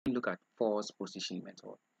look at false position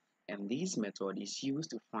method. And this method is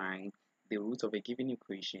used to find the root of a given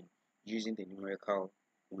equation using the numerical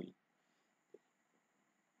way.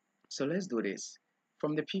 So let's do this.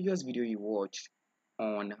 From the previous video you watched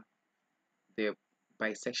on the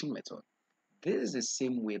bisection method, this is the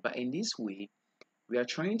same way, but in this way, we are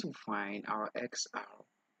trying to find our XR.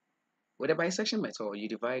 With the bisection method, you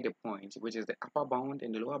divide the point, which is the upper bound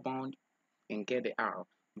and the lower bound, and get the R.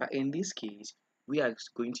 But in this case, we are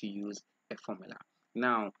going to use a formula.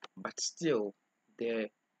 Now, but still, the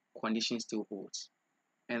condition still holds.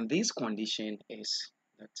 And this condition is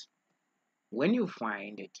that when you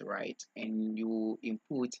find it, right, and you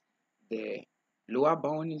input the lower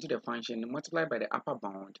bound into the function multiplied by the upper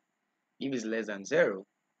bound, if it's less than 0,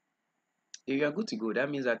 then you are good to go. That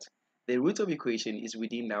means that the root of equation is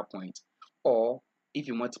within that point. Or if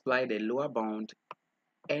you multiply the lower bound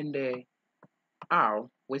and the R,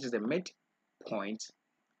 which is the midpoint,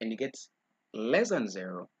 and you get less than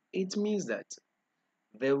 0, it means that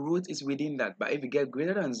the root is within that. But if you get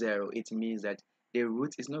greater than 0, it means that the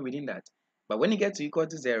root is not within that. But when you get to equal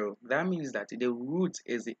to 0, that means that the root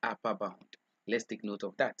is the upper bound. Let's take note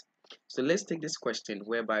of that. So let's take this question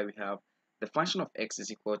whereby we have the function of x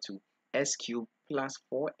is equal to s cubed plus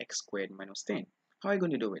 4x squared minus 10. How are you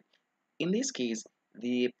going to do it? In this case,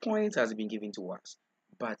 the point has been given to us,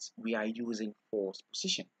 but we are using false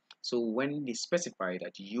position. So when they specify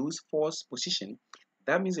that you use false position,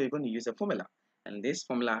 that means you're going to use a formula, and this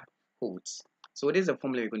formula holds. So this is a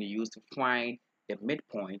formula you're going to use to find the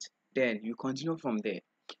midpoint. Then you continue from there.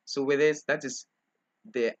 So with this, that is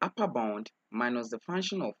the upper bound minus the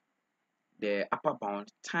function of the upper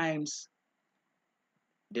bound times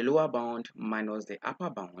the lower bound minus the upper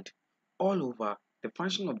bound all over the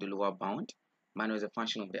function of the lower bound minus the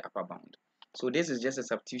function of the upper bound. So this is just a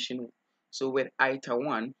substitution. So with item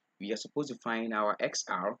 1, we are supposed to find our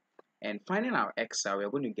XR, and finding our XR, we are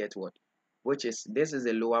going to get what? Which is, this is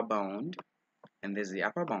the lower bound and this is the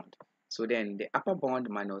upper bound. So then the upper bound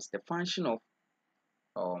minus the function of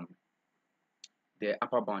the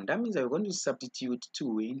upper bound. That means that we're going to substitute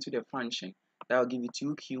 2 into the function. That will give you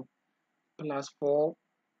 2 cubed plus 4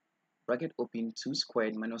 bracket open 2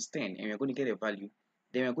 squared minus 10, and we're going to get a value.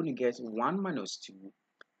 Then we're going to get 1 minus 2,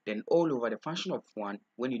 then all over the function of 1.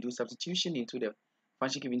 When you do substitution into the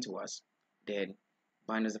function given to us, then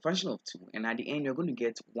minus the function of 2, and at the end you're going to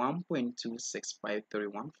get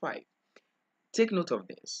 1.265315. Take note of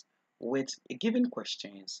this. With given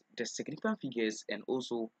questions, the significant figures and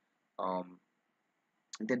also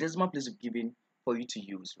the decimal place is given for you to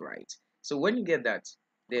use, right? So when you get that,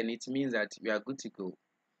 then it means that we are good to go.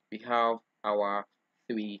 We have our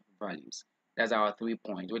 3 values. That's our 3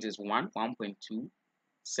 points, which is 1, 1.2,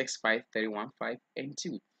 65, 315, and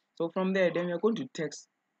 2. So from there, then we are going to test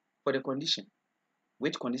for the condition.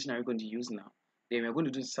 Which condition are we going to use now? Then we are going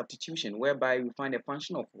to do substitution, whereby we find a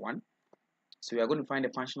function of 1. So we are going to find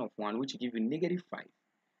a function of 1, which will give you negative 5.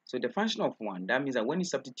 So the function of 1, that means that when you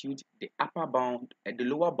substitute the upper bound and the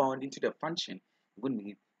lower bound into the function, you're going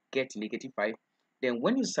to get negative 5. Then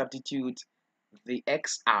when you substitute the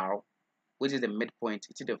XR, which is the midpoint,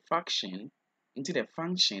 into the function,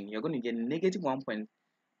 you're going to get negative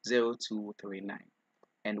 1.0239.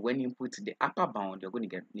 And when you put the upper bound, you're going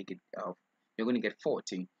to get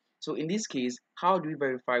 14. So in this case, how do we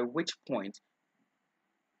verify which point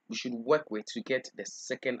we should work with to get the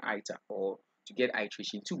second item or to get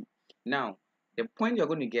iteration 2? Now, the point you're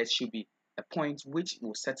going to get should be a point which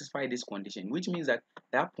will satisfy this condition, which means that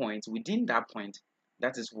within that point,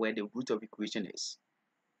 that is where the root of equation is.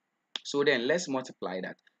 So then let's multiply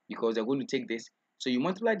that, because you're going to take this. So you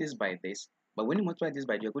multiply this by this, but when you multiply this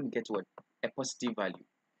by, you're going to get what? A positive value.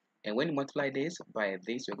 And when you multiply this by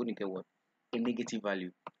this, you're going to get what? A negative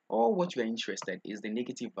value. All what you are interested in is the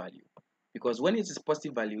negative value, because when it is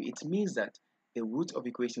positive value, it means that the root of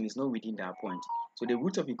equation is not within that point. So the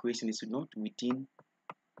root of equation is not within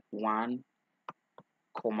 1,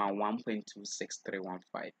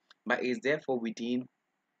 1.26315, but is therefore within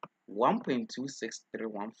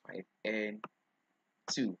 1.26315 and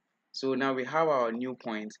 2. So now we have our new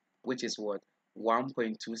point, which is what?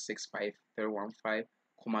 1.265315,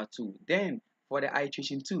 2. Then for the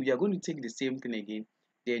iteration 2, you are going to take the same thing again,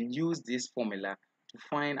 then use this formula to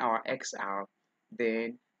find our XR.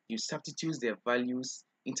 Then you substitute their values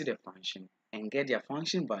into the function and get their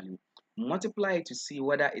function value. Multiply it to see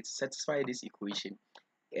whether it satisfies this equation,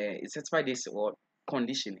 it satisfies this or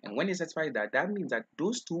condition. And when it satisfies that, that means that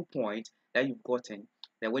those 2 points that you've gotten,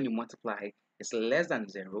 that when you multiply is less than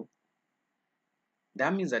 0.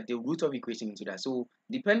 That means that the root of equation into that. So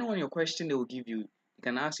depending on your question, they will give you. They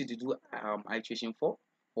can ask you to do iteration 4,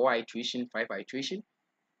 4 iteration, 5 iteration.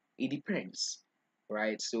 It depends,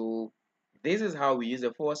 right? So this is how we use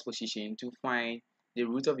the forward position to find the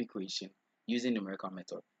root of equation using numerical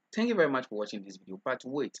method. Thank you very much for watching this video. But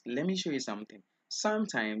wait, let me show you something.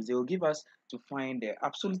 Sometimes they will give us to find the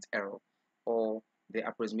absolute error or the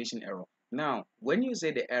approximation error. Now, when you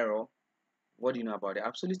say the error, what do you know about the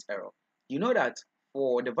absolute error? You know that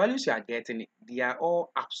for the values you are getting, they are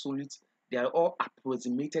all absolute, they are all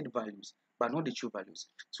approximated values, but not the true values.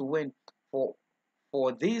 So when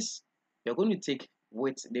for this, you're going to take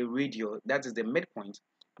with the radial, that is the midpoint,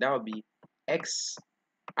 that will be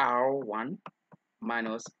xr1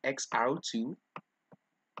 minus xr2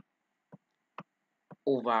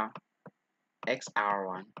 over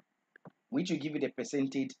xr1, which will give you the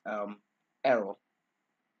percentage error.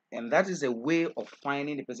 And that is a way of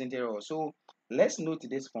finding the percentage error. So let's note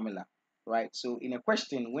this formula, right? So in a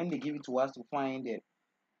question, when they give it to us to find the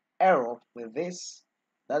error with this,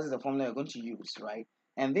 that is the formula you're going to use, right?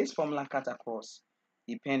 And this formula cuts across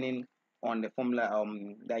depending on the formula,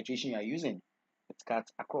 the iteration you are using. It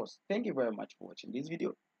cuts across. Thank you very much for watching this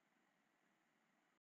video.